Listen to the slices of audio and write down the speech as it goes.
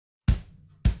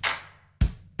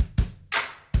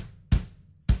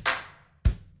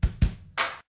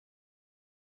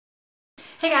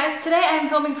Hey guys, today I'm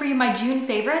filming for you my June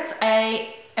favorites.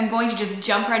 I am going to just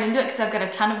jump right into it because I've got a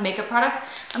ton of makeup products.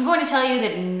 I'm going to tell you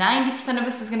that 90% of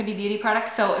this is going to be beauty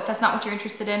products, so if that's not what you're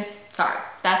interested in, sorry.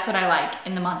 That's what I like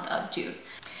in the month of June.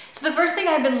 So the first thing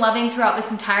I've been loving throughout this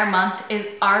entire month is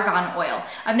Argan Oil.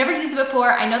 I've never used it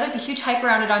before. I know there's a huge hype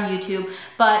around it on YouTube,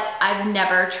 but I've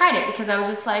never tried it because I was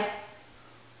just like,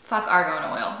 fuck Argan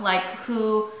Oil. Like,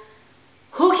 who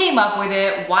came up with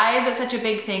it? Why is it such a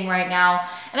big thing right now?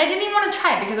 And I didn't even want to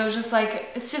try it because I was just like,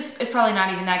 it's probably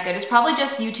not even that good. It's probably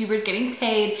just YouTubers getting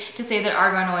paid to say that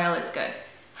Argan Oil is good.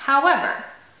 However,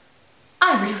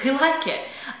 I really like it.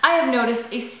 I have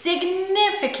noticed a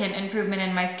significant improvement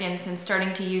in my skin since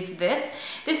starting to use this.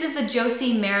 This is the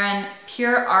Josie Maran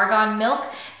Pure Argan Milk.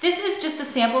 This is just a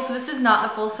sample, so this is not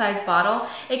the full-size bottle.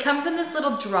 It comes in this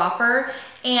little dropper,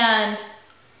 and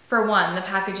for one, the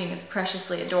packaging is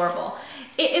preciously adorable.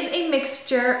 It is a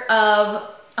mixture of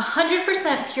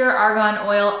 100% pure argan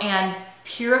oil and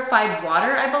purified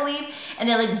water, I believe, and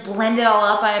they like blend it all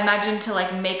up, I imagine, to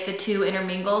like make the two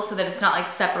intermingle so that it's not like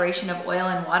separation of oil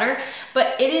and water.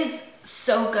 But it is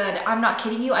so good. I'm not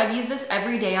kidding you. I've used this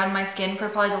every day on my skin for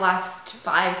probably the last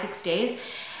 5-6 days,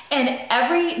 and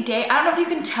every day, I don't know if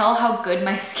you can tell how good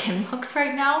my skin looks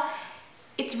right now.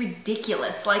 It's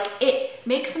ridiculous. Like, it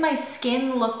makes my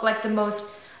skin look like the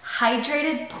most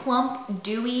hydrated, plump,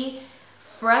 dewy,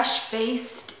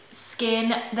 fresh-faced skin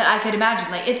that I could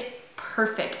imagine. Like, it's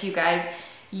perfect, you guys.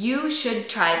 You should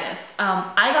try this.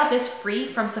 I got this free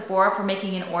from Sephora for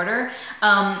making an order,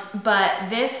 but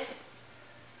this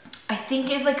I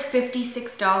think is like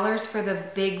 $56 for the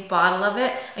big bottle of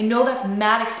it. I know that's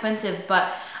mad expensive,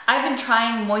 but I've been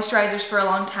trying moisturizers for a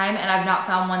long time and I've not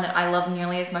found one that I love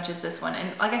nearly as much as this one.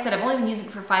 And like I said, I've only been using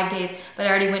it for 5 days, but I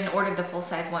already went and ordered the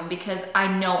full-size one because I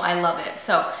know I love it.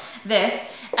 So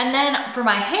this, and then for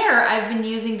my hair, I've been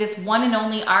using this one and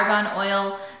only Argan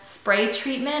Oil Spray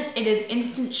treatment. It is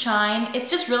Instant Shine. It's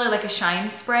just really like a shine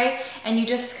spray, and you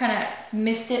just kind of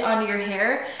mist it onto your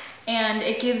hair and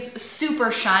it gives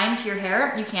super shine to your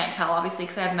hair. You can't tell obviously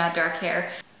because I have mad dark hair.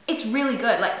 It's really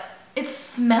good. Like, it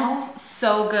smells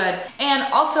so good.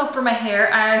 And also for my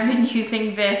hair, I've been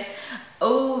using this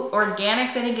Organics,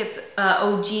 I think it's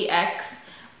OGX,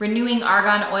 Renewing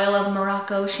Argan Oil of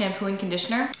Morocco Shampoo and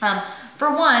Conditioner.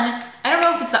 For one, I don't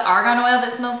know if it's the argan oil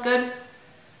that smells good.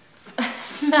 It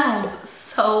smells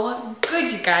so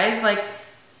good, you guys. Like,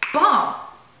 bomb.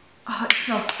 Oh, it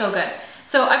smells so good.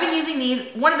 So I've been using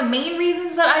these. One of the main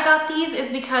reasons that I got these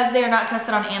is because they are not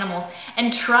tested on animals.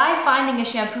 And try finding a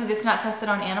shampoo that's not tested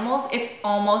on animals. It's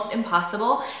almost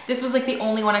impossible. This was like the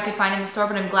only one I could find in the store,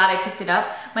 but I'm glad I picked it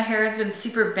up. My hair has been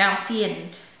super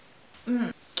bouncy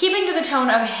and Keeping to the tone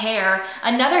of hair,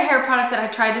 another hair product that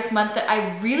I've tried this month that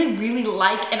I really, really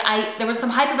like, and there was some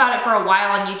hype about it for a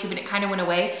while on YouTube and it kind of went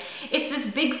away. It's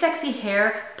this Big Sexy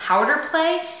Hair powder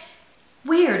play.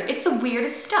 Weird. It's the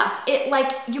weirdest stuff. It,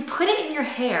 like, you put it in your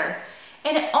hair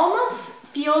and it almost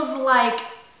feels like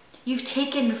you've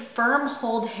taken Firm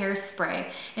Hold hairspray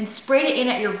and sprayed it in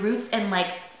at your roots, and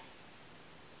like,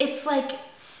 it's like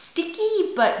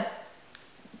sticky, but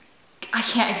I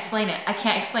can't explain it. I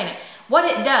can't explain it. What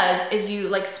it does is you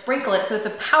like sprinkle it, so it's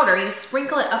a powder, you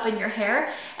sprinkle it up in your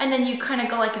hair, and then you kind of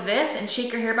go like this and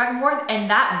shake your hair back and forth,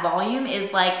 and that volume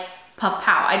is like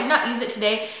pa-pow. I did not use it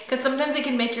today because sometimes it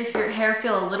can make your hair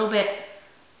feel a little bit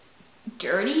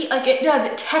dirty. Like, it does,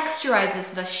 it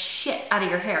texturizes the shit out of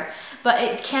your hair, but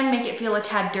it can make it feel a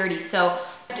tad dirty. So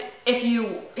if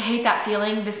you hate that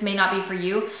feeling, this may not be for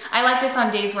you. I like this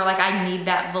on days where like I need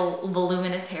that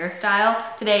voluminous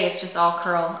hairstyle. Today it's just all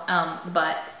curl,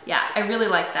 but yeah, I really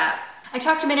like that. I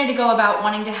talked a minute ago about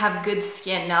wanting to have good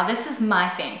skin. Now this is my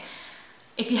thing.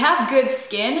 If you have good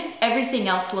skin, everything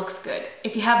else looks good.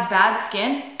 If you have bad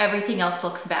skin, everything else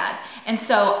looks bad. And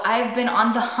so I've been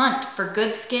on the hunt for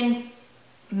good skin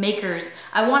makers.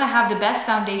 I want to have the best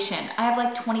foundation. I have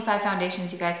like 25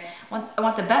 foundations, you guys. I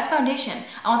want the best foundation.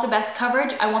 I want the best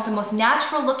coverage. I want the most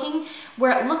natural looking,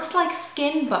 where it looks like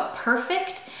skin but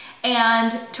perfect,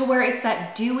 and to where it's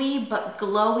that dewy but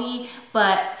glowy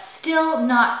but still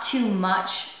not too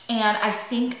much. And I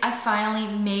think I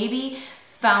finally maybe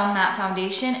found that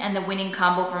foundation and the winning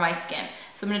combo for my skin.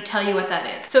 So I'm going to tell you what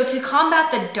that is. So to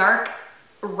combat the dark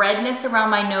redness around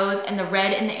my nose and the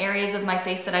red in the areas of my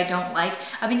face that I don't like,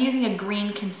 I've been using a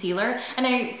green concealer, and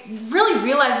I really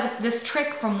realized this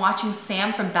trick from watching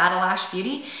Sam from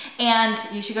Batalashbeauty, and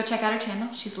you should go check out her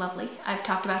channel. She's lovely. I've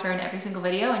talked about her in every single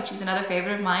video, and she's another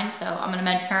favorite of mine, so I'm gonna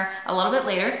mention her a little bit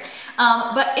later.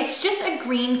 But it's just a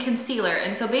green concealer,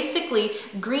 and so basically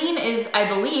green is, I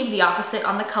believe, the opposite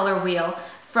on the color wheel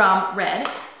from red.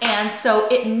 And so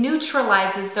it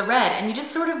neutralizes the red, and you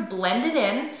just sort of blend it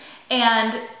in.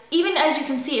 And even as you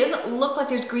can see, it doesn't look like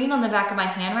there's green on the back of my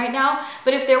hand right now,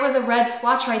 but if there was a red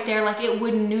splotch right there, like it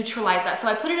would neutralize that. So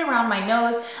I put it around my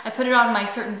nose, I put it on my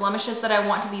certain blemishes that I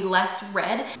want to be less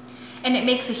red, and it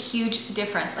makes a huge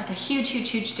difference, like a huge, huge,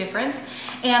 huge difference.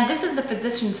 And this is the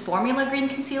Physicians Formula Green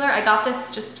Concealer. I got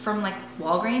this just from like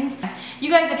Walgreens. You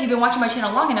guys, if you've been watching my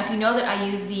channel long enough, you know that I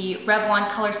use the Revlon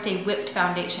Colorstay Whipped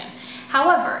Foundation.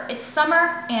 However, it's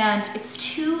summer and it's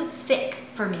too thick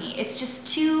for me. It's just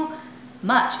too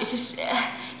much. It's just,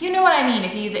 you know what I mean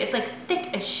if you use it. It's like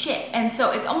thick as shit. And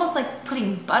so it's almost like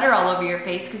putting butter all over your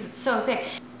face because it's so thick.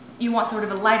 You want sort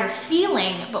of a lighter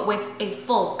feeling, but with a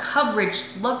full coverage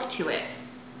look to it.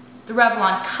 The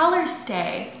Revlon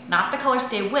Colorstay, not the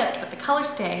Colorstay Whipped, but the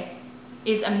Colorstay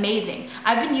is amazing.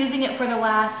 I've been using it for the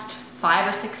last 5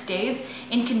 or 6 days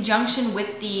in conjunction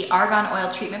with the Argan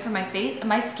Oil treatment for my face, and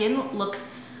my skin looks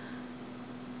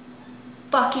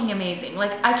fucking amazing.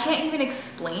 Like, I can't even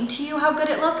explain to you how good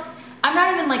it looks. I'm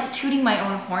not even like tooting my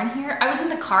own horn here. I was in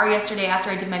the car yesterday after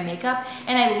I did my makeup,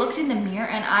 and I looked in the mirror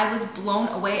and I was blown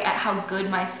away at how good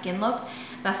my skin looked.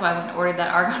 That's why I went and ordered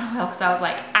that Argan Oil, because I was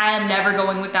like, I am never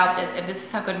going without this if this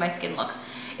is how good my skin looks.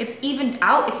 It's evened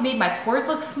out, it's made my pores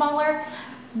look smaller.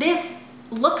 This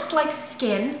looks like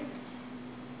skin,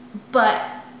 but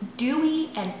dewy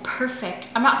and perfect.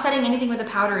 I'm not setting anything with a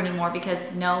powder anymore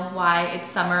because no, why? It's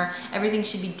summer, everything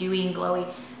should be dewy and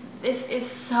glowy. This is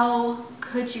so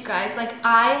good, you guys. Like,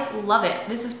 I love it.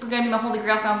 This is gonna be my Holy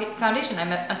Grail foundation,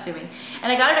 I'm assuming.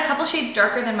 And I got it a couple shades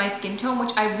darker than my skin tone,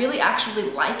 which I really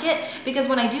actually like it, because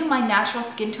when I do my natural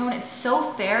skin tone, it's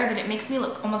so fair that it makes me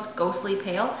look almost ghostly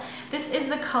pale. This is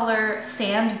the color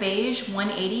Sand Beige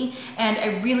 180, and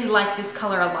I really like this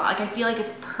color a lot. Like, I feel like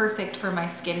it's perfect for my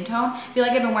skin tone. I feel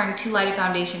like I've been wearing too light a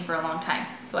foundation for a long time.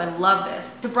 So I love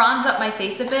this. To bronze up my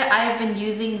face a bit, I have been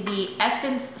using the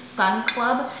Essence Sun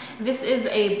Club. This is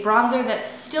a bronzer that's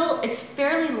still, it's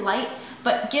fairly light,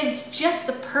 but gives just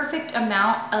the perfect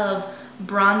amount of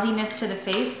bronziness to the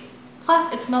face.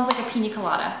 Plus, it smells like a pina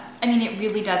colada. I mean, it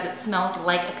really does. It smells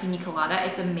like a pina colada.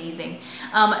 It's amazing.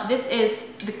 This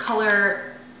is the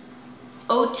color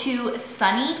 02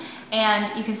 Sunny,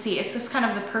 and you can see it's just kind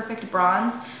of the perfect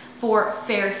bronze for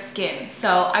fair skin.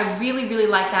 So I really, really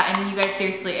like that. And you guys,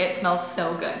 seriously, it smells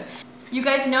so good. You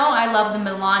guys know I love the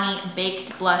Milani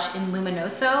Baked Blush in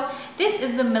Luminoso. This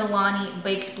is the Milani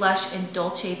Baked Blush in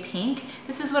Dolce Pink.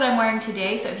 This is what I'm wearing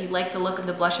today, so if you like the look of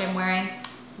the blush I'm wearing,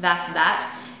 that's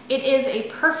that. It is a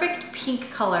perfect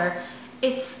pink color.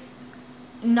 It's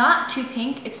not too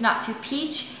pink, it's not too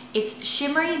peach, it's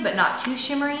shimmery but not too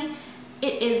shimmery.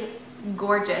 It is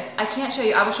gorgeous. I can't show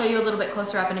you, I will show you a little bit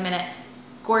closer up in a minute.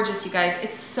 Gorgeous, you guys.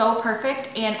 It's so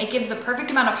perfect, and it gives the perfect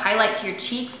amount of highlight to your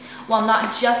cheeks while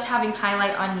not just having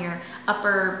highlight on your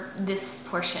upper, this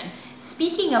portion.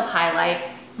 Speaking of highlight,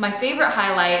 my favorite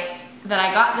highlight that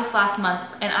I got this last month,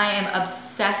 and I am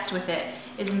obsessed with it,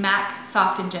 is MAC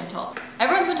Soft and Gentle.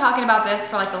 Everyone's been talking about this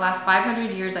for like the last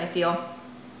 500 years, I feel,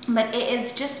 but it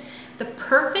is just the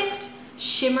perfect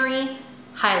shimmery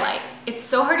highlight. It's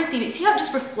so hard to see, but you see how it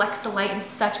just reflects the light in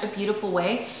such a beautiful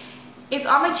way? It's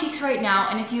on my cheeks right now,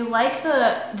 and if you like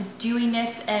the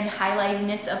dewiness and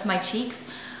highlightiness of my cheeks,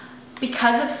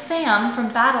 because of Sam from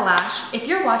Batalash, if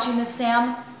you're watching this,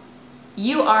 Sam,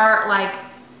 you are like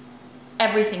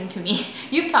everything to me.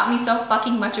 You've taught me so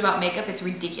fucking much about makeup, it's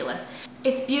ridiculous.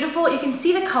 It's beautiful, you can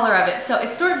see the color of it, so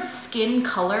it's sort of skin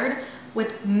colored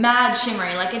with mad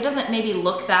shimmery. Like, it doesn't maybe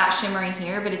look that shimmery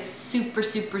here, but it's super,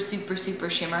 super, super, super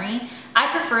shimmery.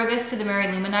 I prefer this to the Mary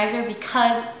Luminizer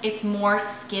because it's more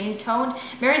skin toned.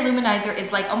 Mary Luminizer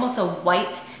is like almost a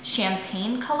white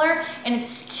champagne color, and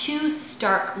it's too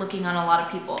stark looking on a lot of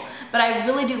people. But I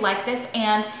really do like this,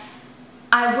 and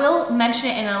I will mention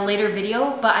it in a later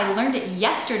video, but I learned it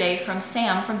yesterday from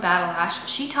Sam from Batalash.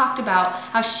 She talked about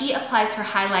how she applies her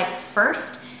highlight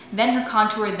first, then her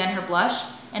contour, then her blush.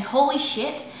 And holy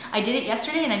shit, I did it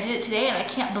yesterday and I did it today, and I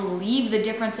can't believe the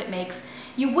difference it makes.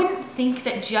 You wouldn't think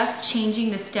that just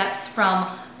changing the steps from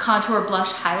contour,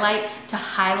 blush, highlight to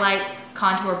highlight,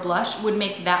 contour, blush would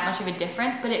make that much of a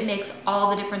difference, but it makes all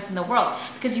the difference in the world,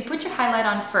 because you put your highlight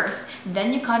on first,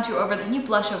 then you contour over, then you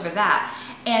blush over that,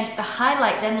 and the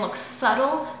highlight then looks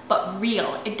subtle but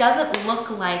real. It doesn't look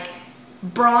like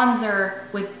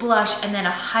bronzer with blush and then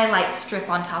a highlight strip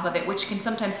on top of it, which can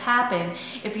sometimes happen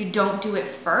if you don't do it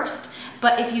first.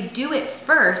 But if you do it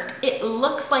first, it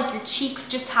looks like your cheeks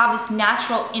just have this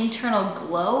natural internal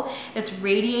glow that's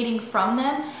radiating from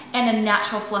them, and a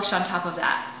natural flush on top of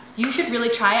that. You should really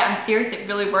try it. I'm serious, it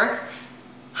really works.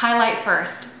 Highlight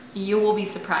first, You will be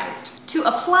surprised. To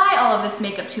apply all of this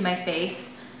makeup to my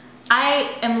face,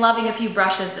 I am loving a few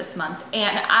brushes this month,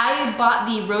 and I bought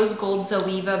the rose gold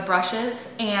ZOEVA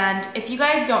brushes, and if you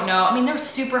guys don't know, I mean, they're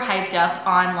super hyped up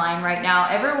online right now.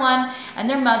 Everyone and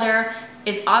their mother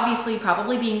is obviously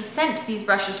probably being sent these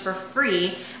brushes for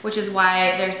free, which is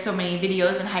why there's so many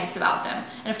videos and hypes about them.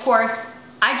 And of course,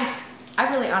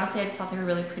 honestly, I just thought they were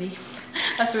really pretty.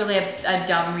 That's really a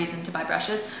dumb reason to buy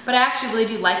brushes, but I actually really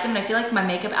do like them, and I feel like my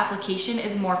makeup application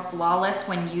is more flawless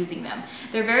when using them.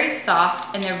 They're very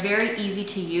soft and they're very easy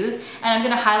to use, and I'm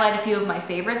gonna highlight a few of my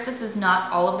favorites. This is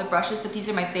not all of the brushes, but these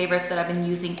are my favorites that I've been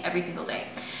using every single day.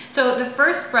 So the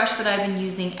first brush that I've been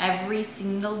using every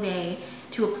single day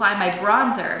to apply my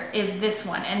bronzer is this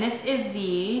one, and this is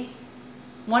the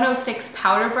 106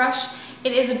 powder brush.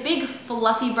 It is a big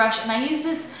fluffy brush, and I use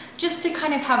this just to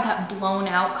kind of have that blown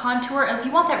out contour. If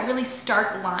you want that really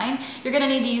stark line, you're gonna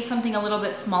need to use something a little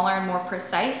bit smaller and more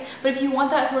precise. But if you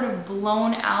want that sort of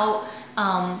blown out,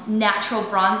 natural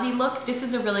bronzy look, this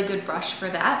is a really good brush for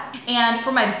that. And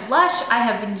for my blush, I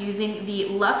have been using the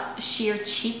Luxe Sheer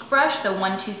Cheek Brush, the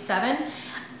 127.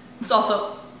 It's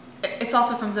also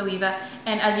from ZOEVA,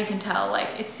 and as you can tell,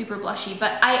 like, it's super blushy,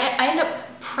 but I end up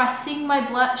pressing my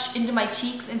blush into my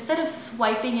cheeks instead of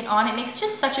swiping it on. It makes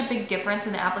just such a big difference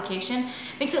in the application.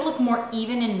 Makes it look more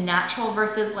even and natural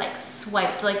versus like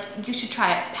swiped. Like, you should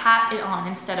try it. Pat it on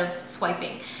instead of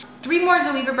swiping. 3 more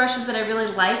ZOEVA brushes that I really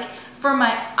like. For my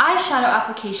eyeshadow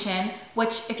application,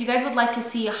 which if you guys would like to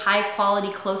see high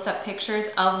quality close-up pictures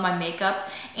of my makeup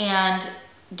and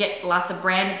get lots of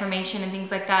brand information and things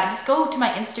like that, just go to my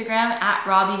Instagram at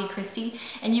RawBeautyKristi,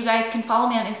 and you guys can follow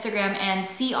me on Instagram and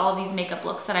see all of these makeup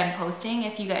looks that I'm posting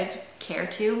if you guys care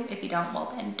to. If you don't,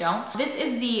 well then don't. This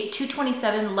is the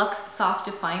 227 Luxe Soft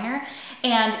Definer,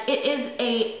 and it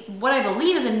is what I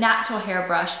believe is a natural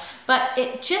hairbrush, but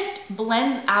it just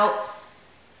blends out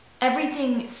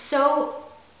everything so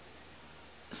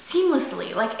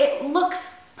seamlessly. Like, it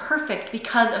looks perfect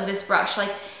because of this brush.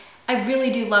 Like, I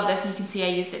really do love this, and you can see I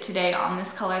used it today on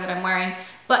this color that I'm wearing,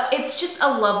 but it's just a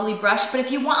lovely brush. But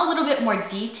if you want a little bit more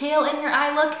detail in your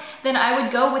eye look, then I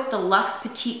would go with the Luxe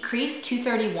Petite Crease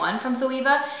 231 from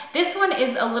ZOEVA. This one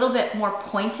is a little bit more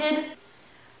pointed.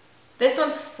 This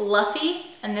one's fluffy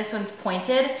and this one's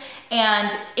pointed,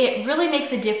 and it really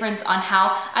makes a difference on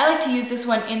how I like to use this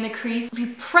one in the crease. If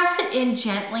you press it in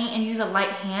gently and use a light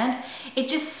hand, it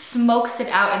just smokes it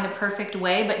out in the perfect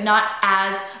way, but not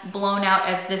as blown out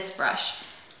as this brush.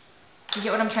 You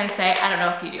get what I'm trying to say? I don't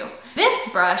know if you do.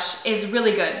 This brush is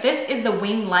really good. This is the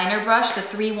winged liner brush, the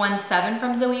 317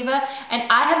 from ZOEVA, and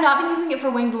I have not been using it for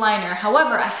winged liner.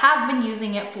 However, I have been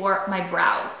using it for my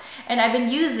brows, and I've been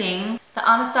using the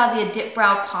Anastasia Dip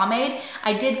Brow Pomade.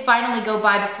 I did finally go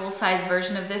buy the full-size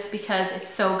version of this because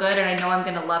it's so good and I know I'm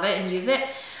gonna love it and use it.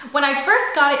 When I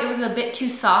first got it, it was a bit too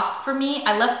soft for me.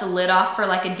 I left the lid off for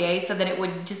like a day so that it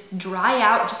would just dry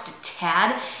out just a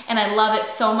tad, and I love it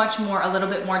so much more, a little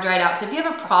bit more dried out. So if you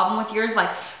have a problem with yours,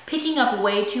 like picking up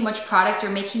way too much product or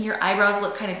making your eyebrows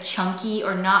look kind of chunky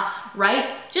or not right,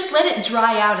 just let it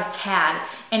dry out a tad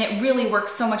and it really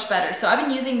works so much better. So I've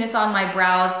been using this on my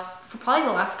brows for probably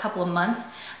the last couple of months.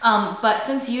 But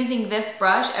since using this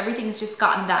brush, everything's just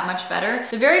gotten that much better.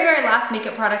 The very, very last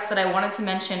makeup products that I wanted to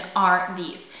mention are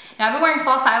these. Now, I've been wearing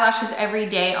false eyelashes every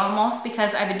day almost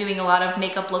because I've been doing a lot of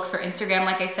makeup looks for Instagram,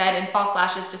 like I said, and false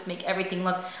lashes just make everything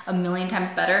look a million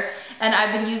times better. And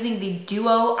I've been using the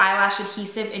Duo Eyelash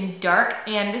Adhesive in dark,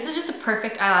 and this is just a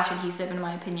perfect eyelash adhesive in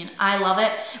my opinion. I love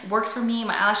it. It works for me.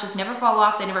 My eyelashes never fall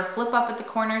off. They never flip up at the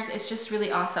corners. It's just really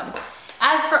awesome.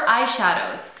 As for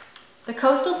eyeshadows, the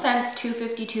Coastal Scents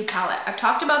 252 palette. I've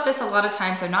talked about this a lot of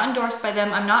times. I'm not endorsed by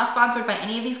them. I'm not sponsored by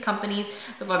any of these companies.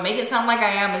 So if I make it sound like I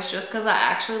am, it's just because I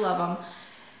actually love them.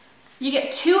 You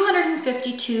get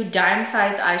 252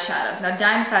 dime-sized eyeshadows. Now,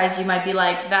 dime-sized, you might be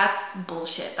like, that's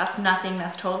bullshit. That's nothing.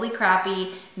 That's totally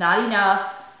crappy. Not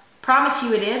enough. Promise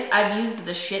you it is. I've used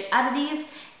the shit out of these,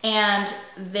 and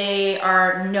they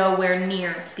are nowhere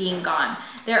near being gone.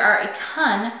 There are a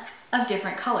ton of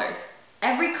different colors.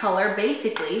 Every color,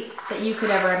 basically, that you could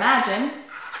ever imagine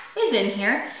is in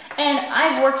here. And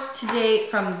I've worked today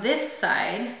from this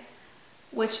side,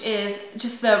 which is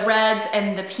just the reds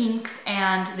and the pinks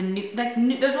and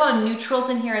there's a lot of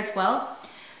neutrals in here as well.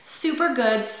 Super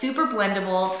good, super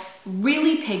blendable,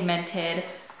 really pigmented.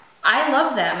 I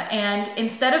love them, and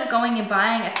instead of going and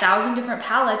buying 1,000 different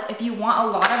palettes, if you want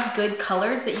a lot of good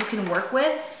colors that you can work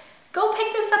with, go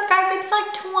pick this up, guys. It's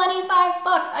like 25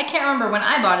 bucks. I can't remember when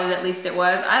I bought it, at least it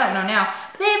was. I don't know now.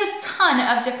 But they have a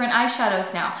ton of different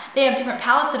eyeshadows now. They have different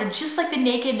palettes that are just like the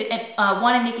Naked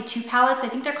 1 and Naked 2 palettes. I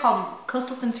think they're called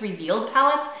Coastal Scents Revealed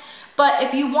palettes. But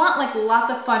if you want like lots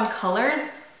of fun colors,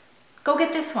 go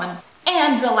get this one.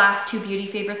 And the last two beauty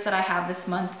favorites that I have this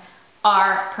month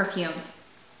are perfumes.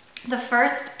 The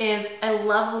first is a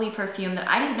lovely perfume that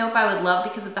I didn't know if I would love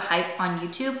because of the hype on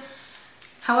YouTube.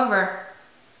 However,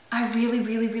 I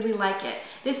really like it.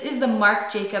 This is the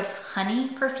Marc Jacobs Honey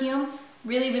perfume.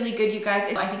 Really good, you guys.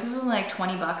 I think this was only like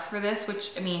 20 bucks for this,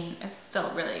 which, I mean, it's still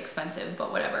really expensive,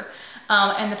 but whatever.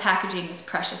 And the packaging is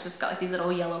precious. It's got like these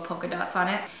little yellow polka dots on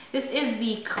it. This is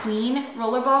the Clean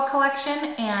Rollerball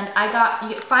collection, and you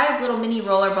get 5 little mini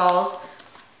rollerballs,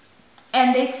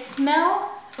 and they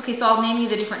smell, okay, so I'll name you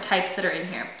the different types that are in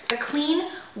here. They're Clean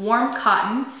Warm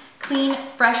Cotton, Clean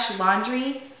Fresh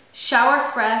Laundry, Shower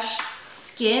Fresh,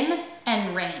 Skin,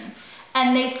 and Rain.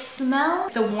 And they smell,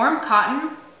 the Warm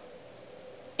Cotton,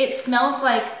 it smells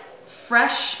like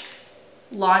fresh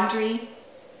laundry.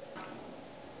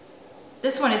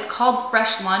 This one is called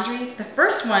Fresh Laundry. The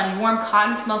first one, Warm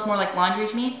Cotton, smells more like laundry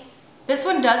to me. This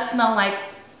one does smell like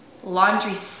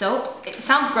laundry soap. It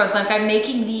sounds gross, like I'm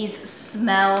making these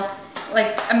smell,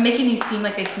 like I'm making these seem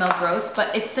like they smell gross,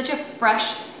 but it's such a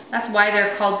fresh, that's why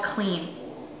they're called clean.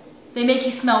 They make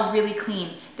you smell really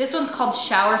clean. This one's called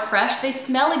Shower Fresh. They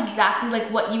smell exactly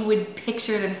like what you would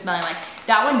picture them smelling like.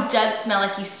 That one does smell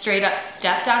like you straight up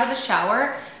stepped out of the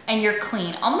shower and you're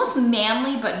clean. Almost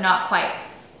manly, but not quite.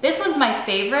 This one's my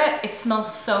favorite. It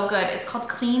smells so good. It's called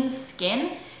Clean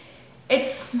Skin. It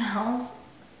smells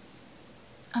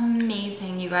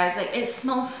amazing, you guys. Like, it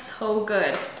smells so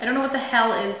good. I don't know what the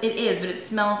hell it is, but it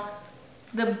smells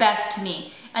the best to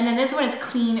me. And then this one is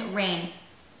Clean Rain.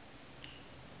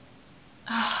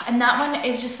 And that one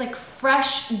is just like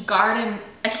fresh garden.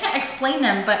 I can't explain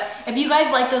them, but if you guys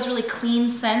like those really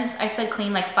clean scents, I said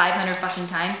clean like 500 fucking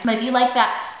times, but if you like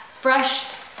that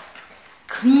fresh,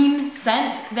 clean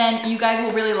scent, then you guys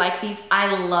will really like these.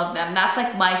 I love them. That's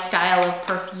like my style of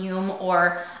perfume,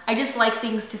 or I just like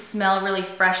things to smell really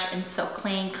fresh and so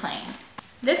clean.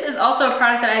 This is also a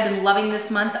product that I've been loving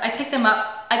this month. I picked them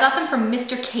up. I got them from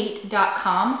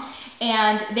MrKate.com.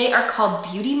 And they are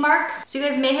called beauty marks. So you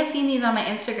guys may have seen these on my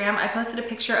Instagram. I posted a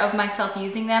picture of myself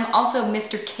using them. Also,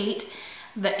 Mr. Kate,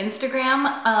 the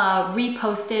Instagram,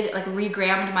 reposted, like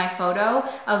regrammed my photo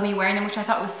of me wearing them, which I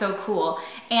thought was so cool.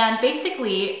 And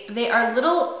basically, they are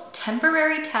little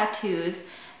temporary tattoos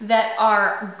that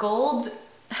are gold.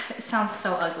 It sounds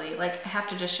so ugly. Like, I have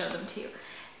to just show them to you.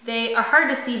 They are hard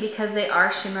to see because they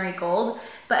are shimmery gold,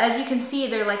 but as you can see,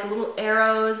 they're like little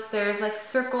arrows. There's like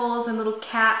circles and little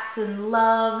cats and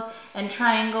love and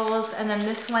triangles. And then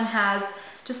this one has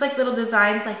just like little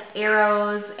designs like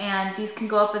arrows, and these can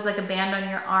go up as like a band on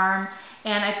your arm.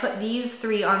 And I put these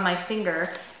 3 on my finger.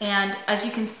 And as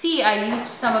you can see, I used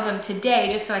some of them today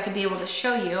just so I could be able to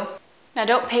show you. Now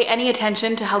don't pay any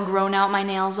attention to how grown out my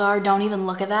nails are. Don't even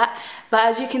look at that. But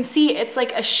as you can see, it's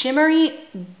like a shimmery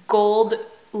gold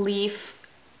leaf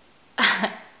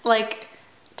like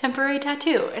temporary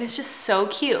tattoo, and it's just so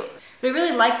cute. But I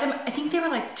really like them. I think they were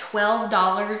like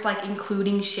 $12, like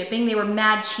including shipping. They were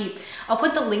mad cheap. I'll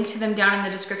put the link to them down in the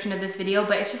description of this video,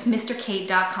 but it's just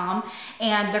MrKate.com,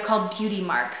 and they're called beauty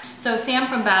marks. So Sam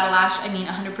from Batalash, I mean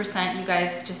 100%, you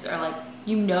guys just are like,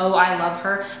 you know I love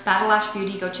her.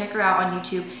 Batalashbeauty, go check her out on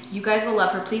YouTube. You guys will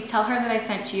love her. Please tell her that I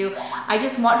sent you. I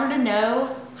just want her to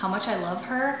know how much I love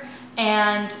her.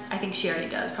 And I think she already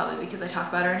does, probably because I talk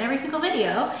about her in every single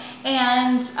video.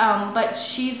 And but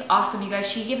she's awesome, you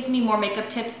guys. She gives me more makeup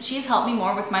tips. She's helped me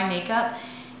more with my makeup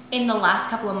in the last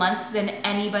couple of months than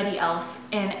anybody else.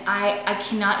 And I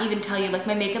cannot even tell you, like,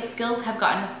 my makeup skills have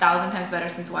gotten 1,000 times better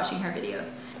since watching her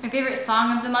videos. My favorite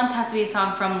song of the month has to be a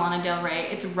song from Lana Del Rey.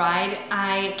 It's Ride.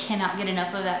 I cannot get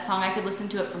enough of that song. I could listen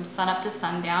to it from sun up to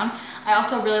sundown. I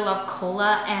also really love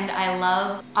Cola, and I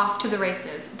love Off to the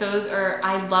Races.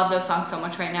 I love those songs so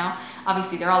much right now.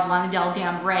 Obviously, they're all Lana Del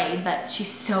damn Rey, but she's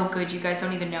so good, you guys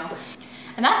don't even know.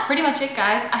 And that's pretty much it,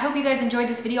 guys. I hope you guys enjoyed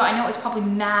this video. I know it was probably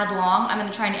mad long. I'm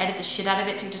gonna try and edit the shit out of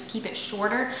it to just keep it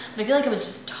shorter, but I feel like I was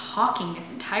just talking this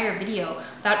entire video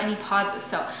without any pauses.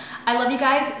 So I love you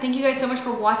guys. Thank you guys so much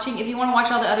for watching. If you want to watch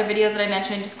all the other videos that I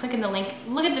mentioned, just click in the link.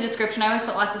 Look at the description. I always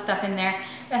put lots of stuff in there.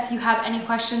 If you have any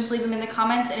questions, leave them in the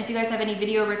comments. And if you guys have any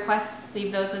video requests,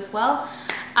 leave those as well.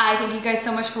 I thank you guys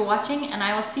so much for watching, and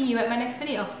I will see you at my next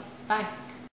video. Bye.